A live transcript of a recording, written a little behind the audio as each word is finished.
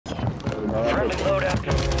Friendly loadout.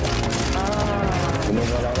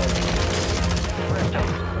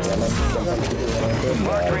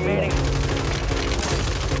 Mark remaining.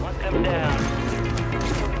 Hunt them down.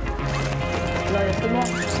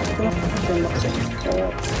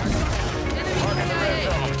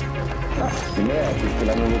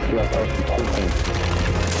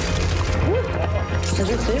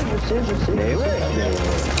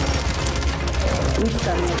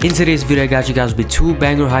 In today's video I got you guys with 2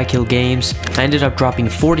 banger high kill games. I ended up dropping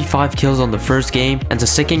 45 kills on the first game and the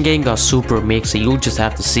second game got super mixed, so you'll just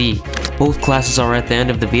have to see. Both classes are at the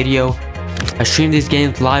end of the video. I stream these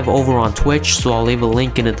games live over on Twitch, so I'll leave a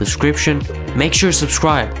link in the description. Make sure to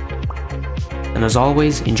subscribe. And as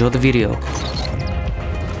always, enjoy the video.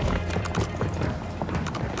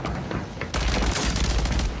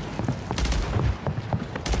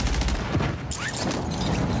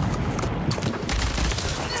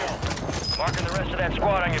 Marking the rest of that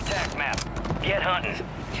squad on your tac map. Get hunting.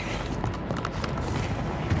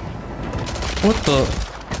 What the?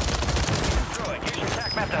 Destroy it. Use your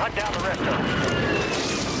tac map to hunt down the rest of them.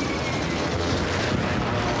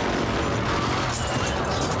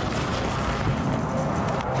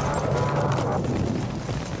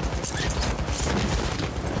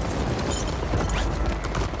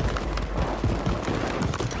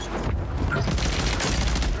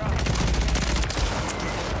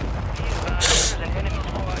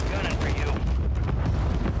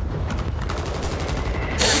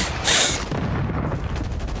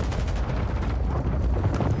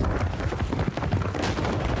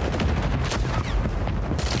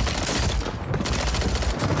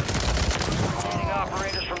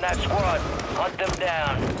 That squad, hunt them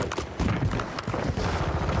down.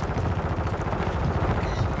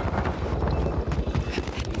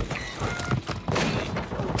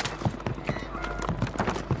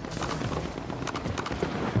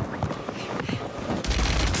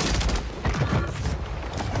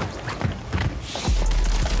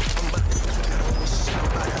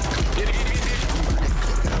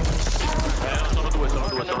 Sono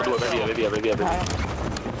due, via.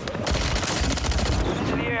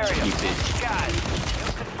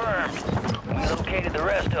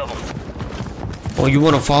 Oh, you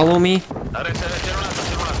wanna follow me? C'era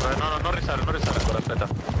un altro, no, non risale ancora, aspetta.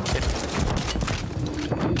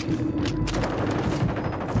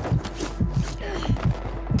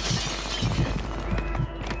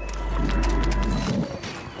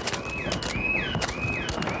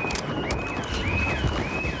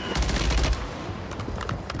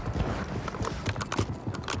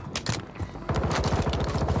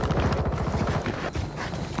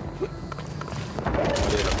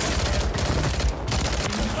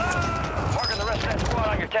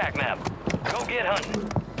 Tac map. Go get hunting.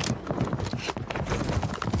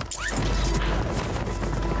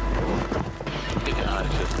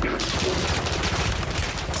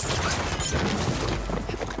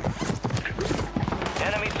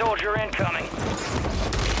 Enemy soldier incoming.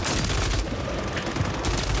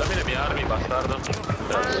 Dammi le mie armi, bastardo.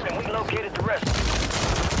 And we located the rest.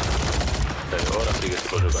 Ok, ora sì che si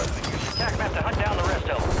può giocare. Tac map to hunt down the rest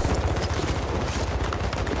of them.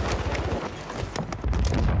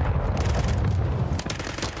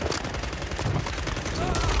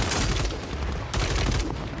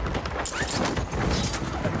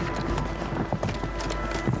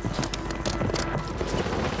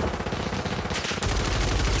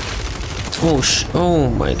 Oh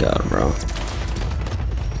my god, bro.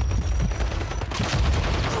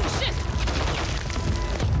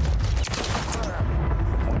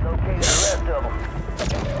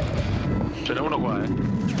 Ce n'è uno qua,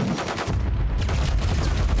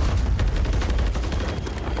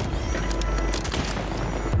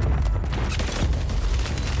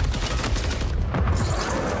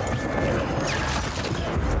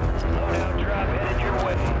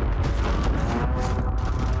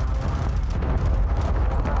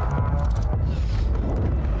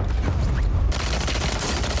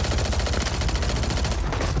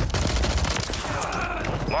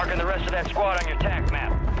 Marking the rest of that squad on your tac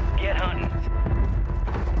map. Get hunting.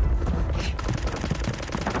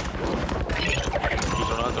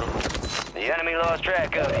 The enemy lost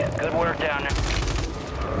track of you. Good work down there.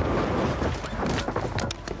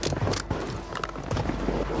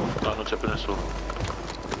 No, non c'è più nessuno.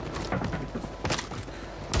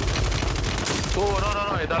 Oh,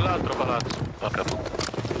 no, è dall'altro palazzo. Porca puttana.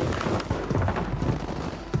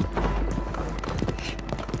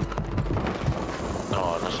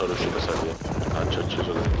 No, non sono riuscito a salire. Ah, ci ho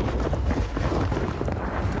acceso dentro.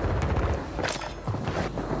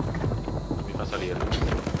 Non mi fa salire.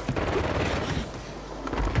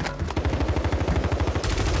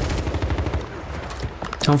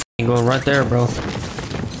 I'm f***ing going right there, bro.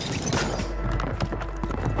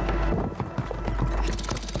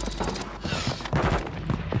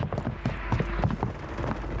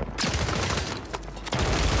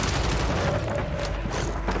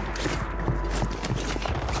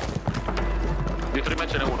 Dietro di me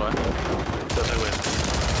ce n'è uno, Sto seguendo.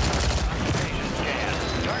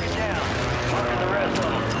 Target down. Marking the rest of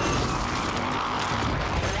them.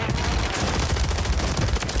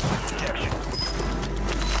 Detection.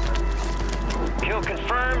 Kill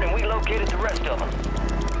confirmed, and we located the rest of them.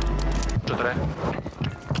 3.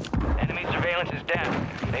 Enemy surveillance is down.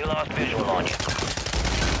 They lost visual on you.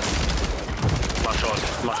 M'ha sciolto.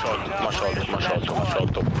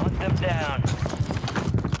 Hunt them down.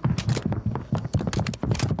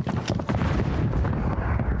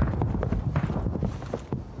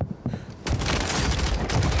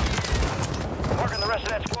 Marking the rest of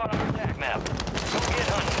that squad on the attack map. Go get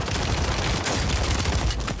hunting.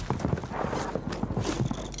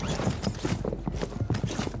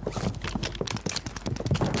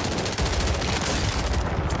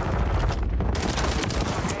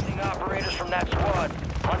 Operators from that squad.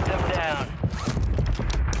 Hunt them down.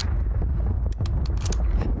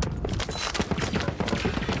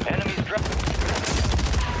 Enemies drop.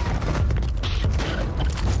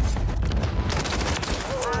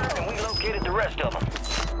 And we located the rest of them.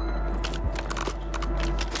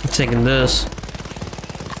 I'm taking this.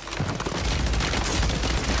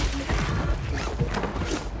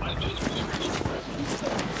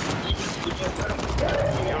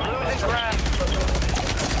 You're losing ground.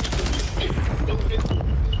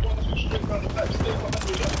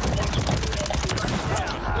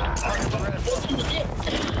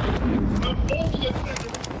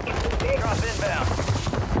 Drop inbound.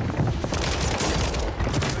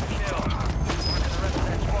 Good kill. Marking the rest of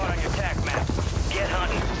that squad on your attack map. Get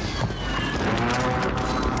hunting.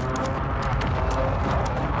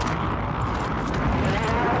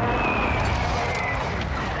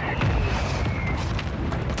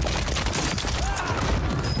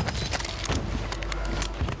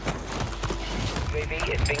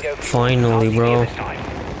 Finally, bro.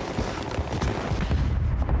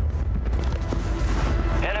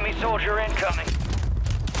 Enemy soldier incoming.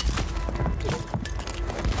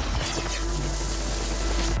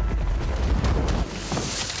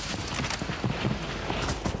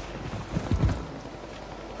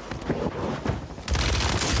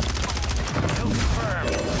 Kill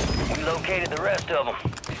confirmed. We located the rest of them.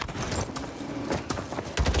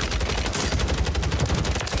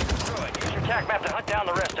 Good. Use your attack map to hunt down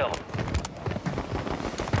the rest of them.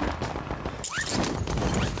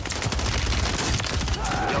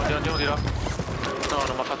 Andiamo di là. No,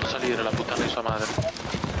 non mi ha fatto salire la puttana di sua madre.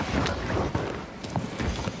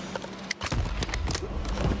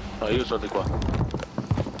 No, io sono di qua.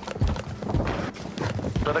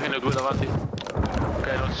 Guarda che ne ho 2 davanti. Ok,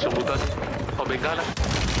 non si sono buttati. Ho bengala.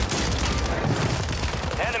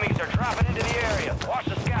 Enemies are dropping into the area. Watch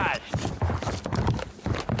the skies.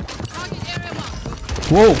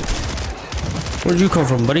 Whoa! Where'd you come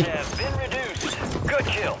from, buddy? Have been reduced. Good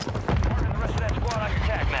kill. Marking the rest of that squad on your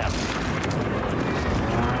attack map.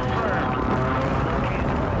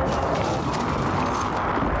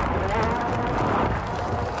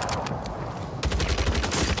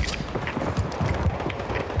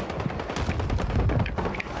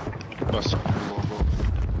 Basta.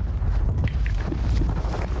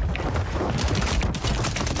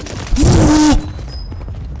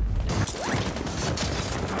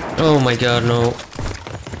 Oh my god, no. Good.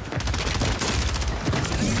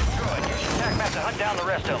 Use your attack map to hunt down the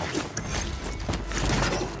rest of them.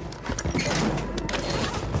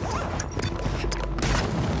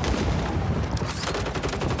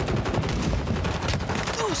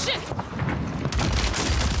 Oh shit!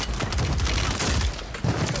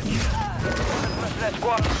 The rest of that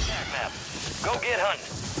squad on the attack map. Go get hunting.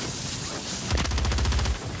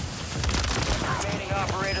 Remaining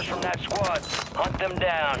operators from that squad. Hunt them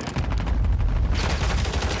down.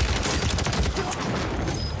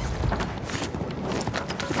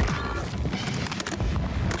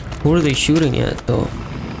 Who are they shooting at, though?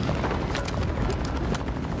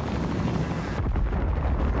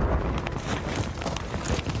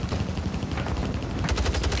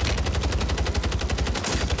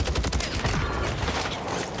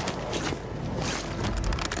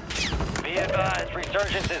 Be advised,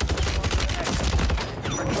 resurgence is...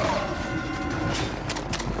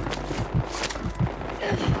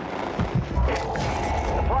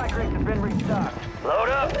 Supply crates have been restocked. Load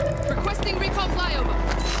up. Requesting recon flyover.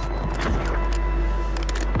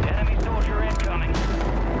 Enemy soldier incoming.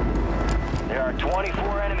 There are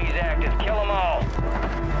 24 enemies active. Kill them all.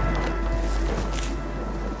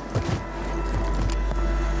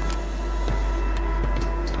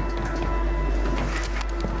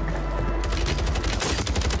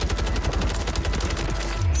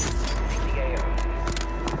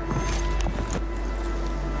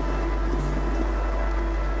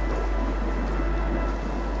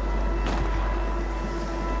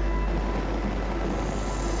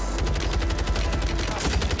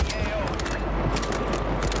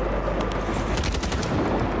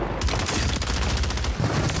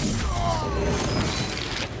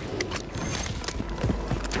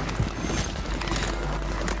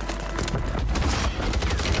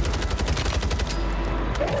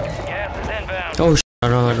 Oh shit, I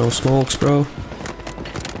don't have no smokes, bro.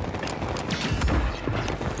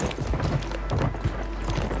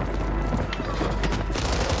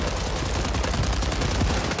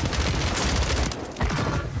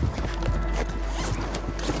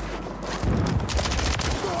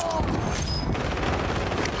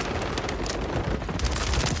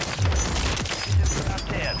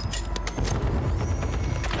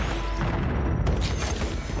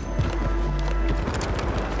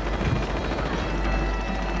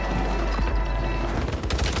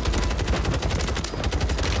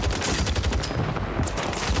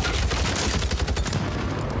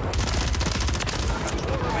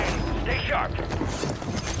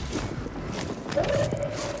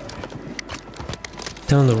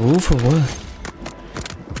 Down the roof or what?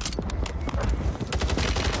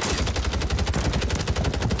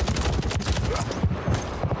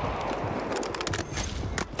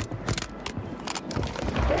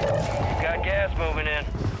 Got gas moving in.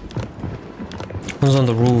 I was on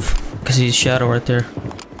the roof. I see his shadow right there.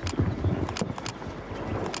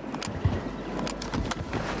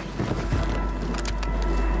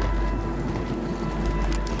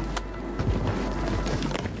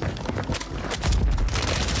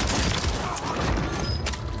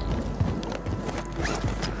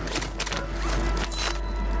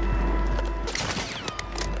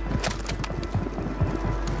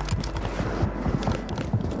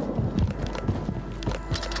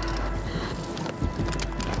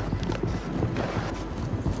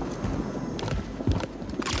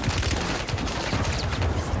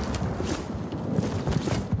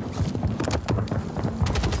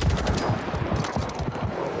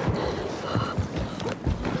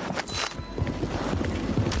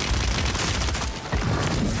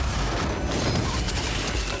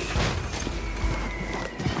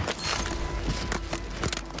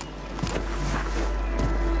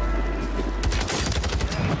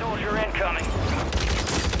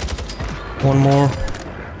 One more.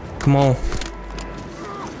 Come on.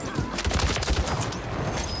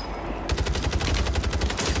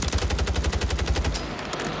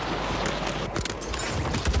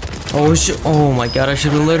 Oh shit. Oh my god, I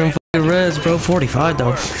should have let him fucking res, bro. 45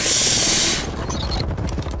 though.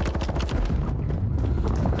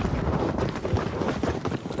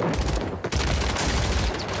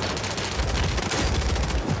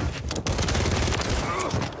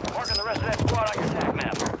 Marking the rest of that squad on your attack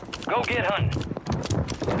map. Go get hunting.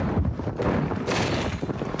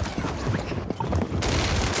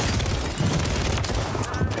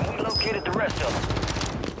 And we located the rest of them.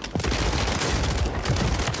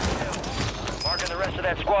 Marking the rest of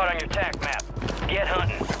that squad on your attack map. Get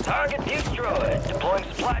hunting. Target destroyed. Deploying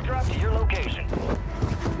supply drop to your location.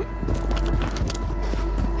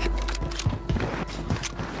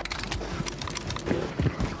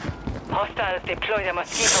 Hostiles deploy the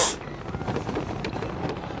mosquito.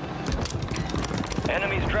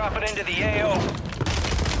 Enemies dropping into the AO.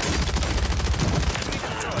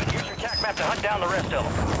 Use your attack map to hunt down the rest of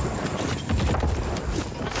them.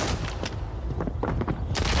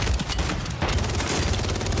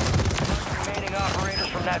 Remaining operators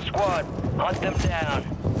from that squad. Hunt them down.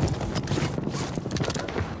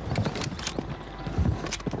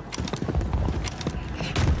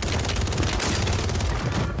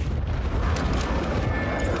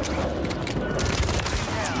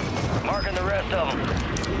 Marking the rest of them.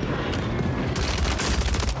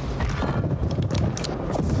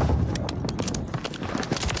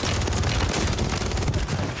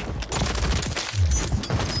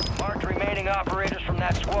 Marked remaining operators from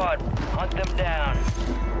that squad. Hunt them down.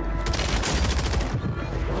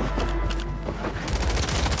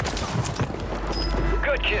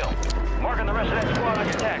 Good kill. Marking the rest of that squad on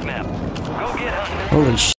your attack map. Go get hunting.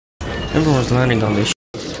 Holy shit. Everyone's landing on this shit.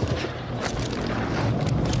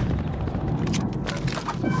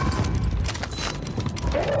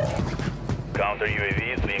 Counter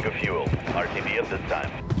UAV is being a fuel. RTB at this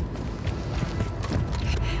time.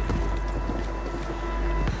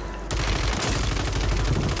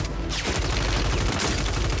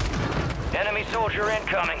 Enemy soldier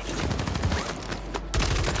incoming.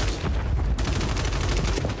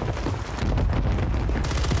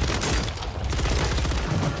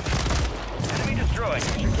 Enemy destroyed.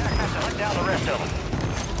 Use your attack map to hunt down the rest of them.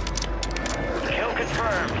 Kill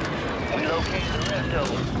confirmed. We located the rest of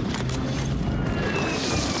them.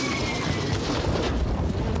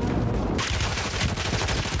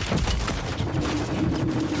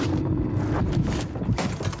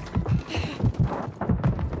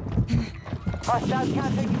 Hostile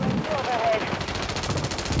contact UAV overhead.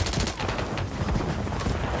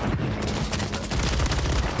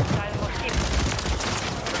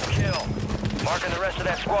 Good kill. Marking the rest of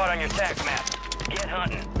that squad on your TAC map. Get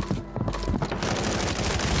hunting.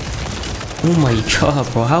 Oh my god,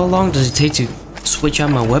 bro. How long does it take to switch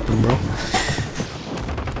out my weapon, bro?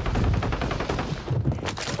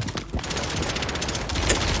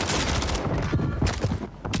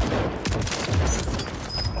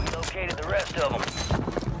 We located the rest of them.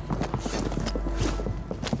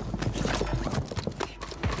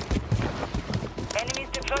 Enemies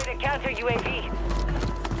deployed a counter UAV.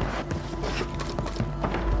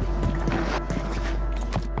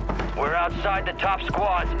 We're outside the top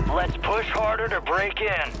squads. Let's push harder to break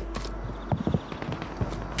in.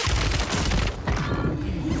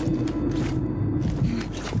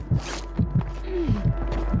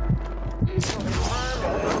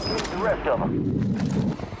 The rest of them.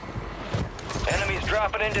 Enemies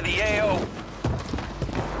dropping into the AO.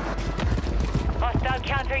 Hostile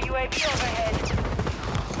counter UAV overhead.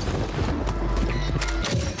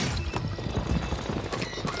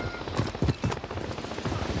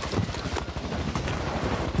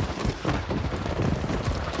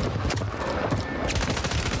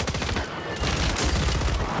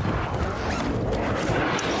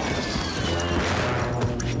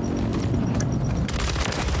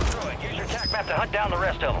 Use your TAC map to hunt down the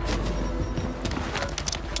rest of them.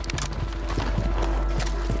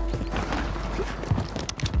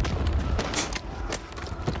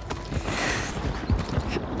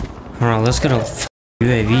 Alright, let's get a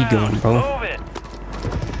UAV going, bro. Move it.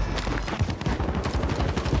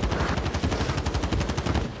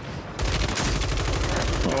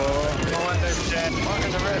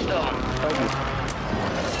 Marking the rest of them.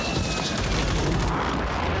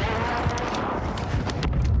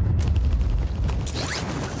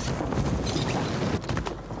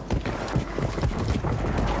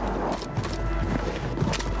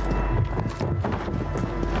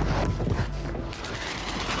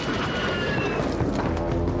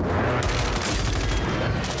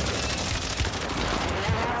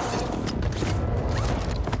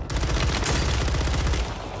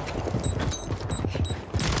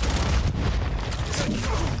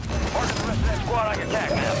 Marking the rest of that squad on your TAC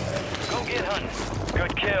map. Go get hunting.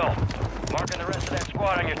 Good kill. Marking the rest of that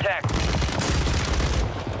squad on your TAC.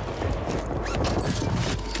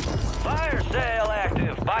 Fire sale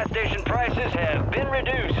active. Buy station prices have been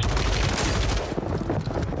reduced.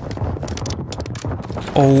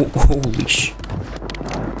 Oh, holy sh.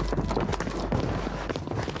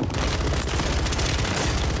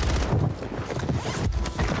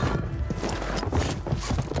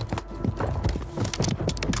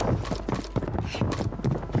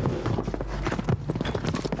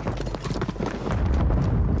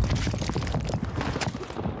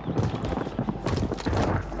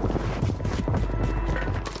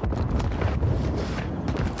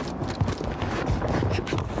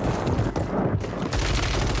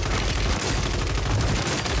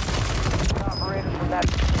 Operators from that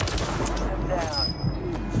them down.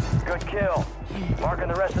 Good kill. Marking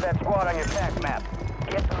the rest of that squad on your TAC map.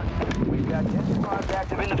 Get hunting. We've got 10 squads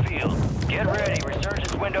active in the field. Get ready.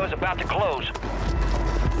 Resurgence window is about to close.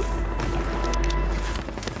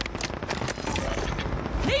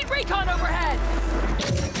 Need recon overhead!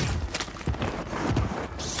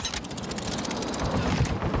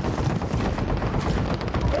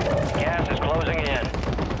 Gas is closing in.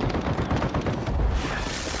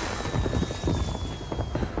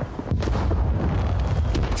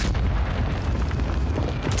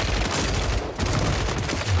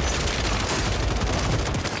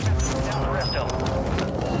 Down the rest of them.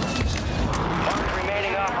 Mark the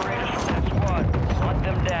remaining operators from that squad. Hunt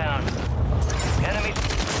them down. Enemies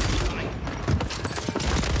coming.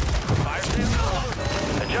 Fire sale.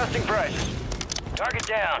 Adjusting prices. Target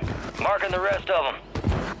down. Marking the rest of them.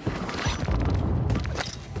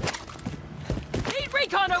 Need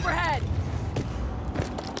recon overhead!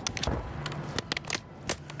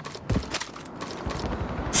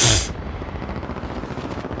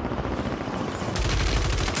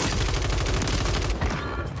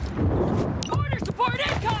 Order support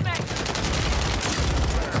incoming!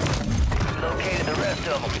 Located the rest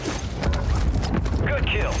of them. Good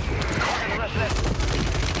kill. Marking the rest of that.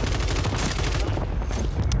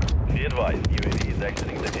 Be advised, UAV is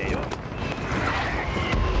exiting the AO.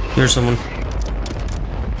 There's someone.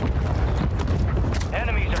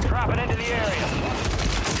 Enemies are dropping into the area.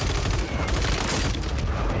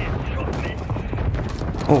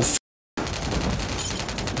 Oh, f.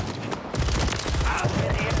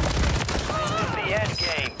 This is the end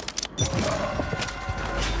game.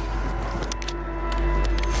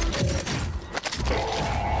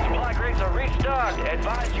 Supply crates are restocked.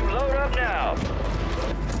 Advise you load up now.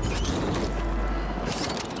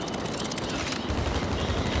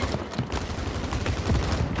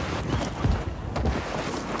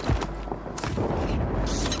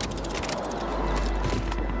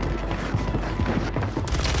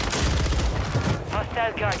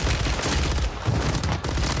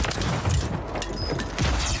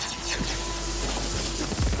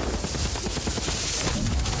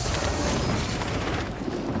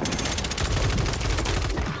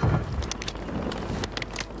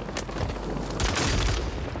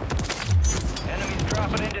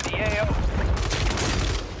 dropping into the AO.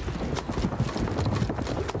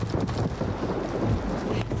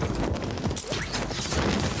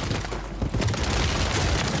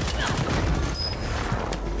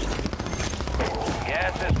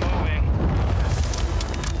 Gas is moving.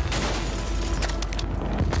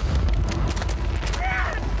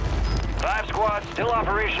 Five squads still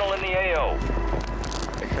operational in the AO.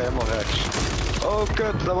 Ik ga helemaal rechts. Oh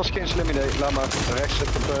kut, dat was geen slim idee. Laat maar. Rechts zit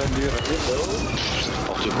een muur.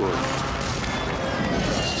 Als je hoort.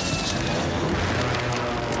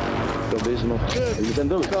 Zo bezig nog. Je bent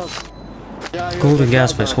dood. Ja, Golden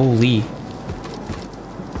gas mask, holy.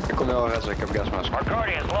 Ik kom heel rechts, ik heb gasmask. Our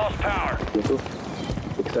Guardians lost power.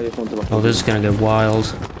 Ik sta hier gewoon te wachten. Oh, this is gonna get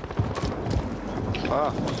wild. Ah,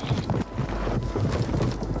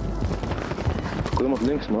 Kom hem op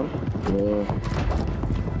links, man. 10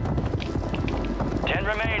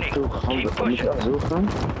 remaining. Zo, gaan Keep we pushing. zo gaan.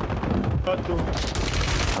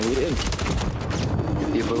 Gaan we hierin?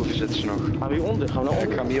 hierboven zitten ze nog. Gaan we hieronder? Gaan we naar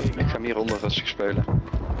onder? Ik ga hem hieronder rustig spelen.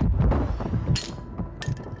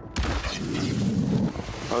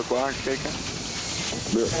 Had ik wel aangekeken?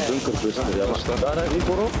 Bunker tussen, ja. Daar heb je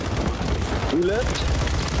voorop. Roulette.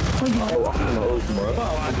 Oh, achter mijn auto, man.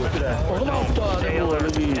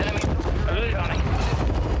 Enemy.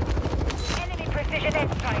 Enemy precision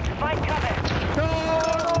airstrike. Find cover.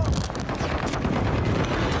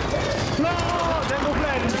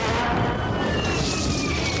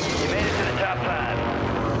 You made it to the top 5.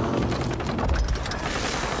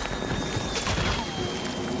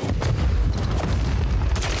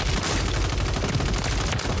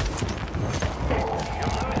 You're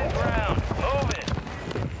losing ground. Move it.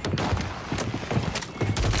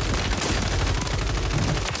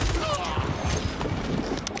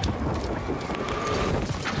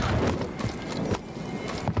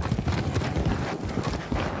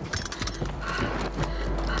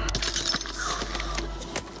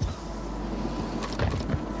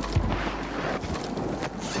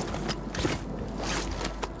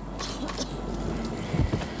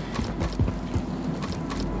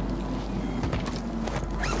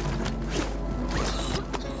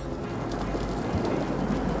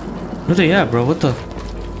 What the yeah, bro? What the?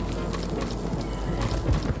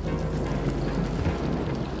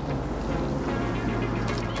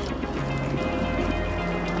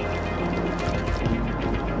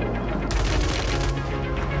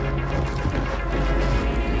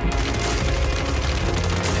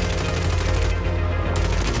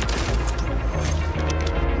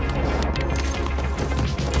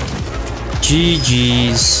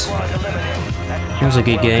 GG's. That was a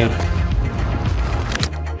good game.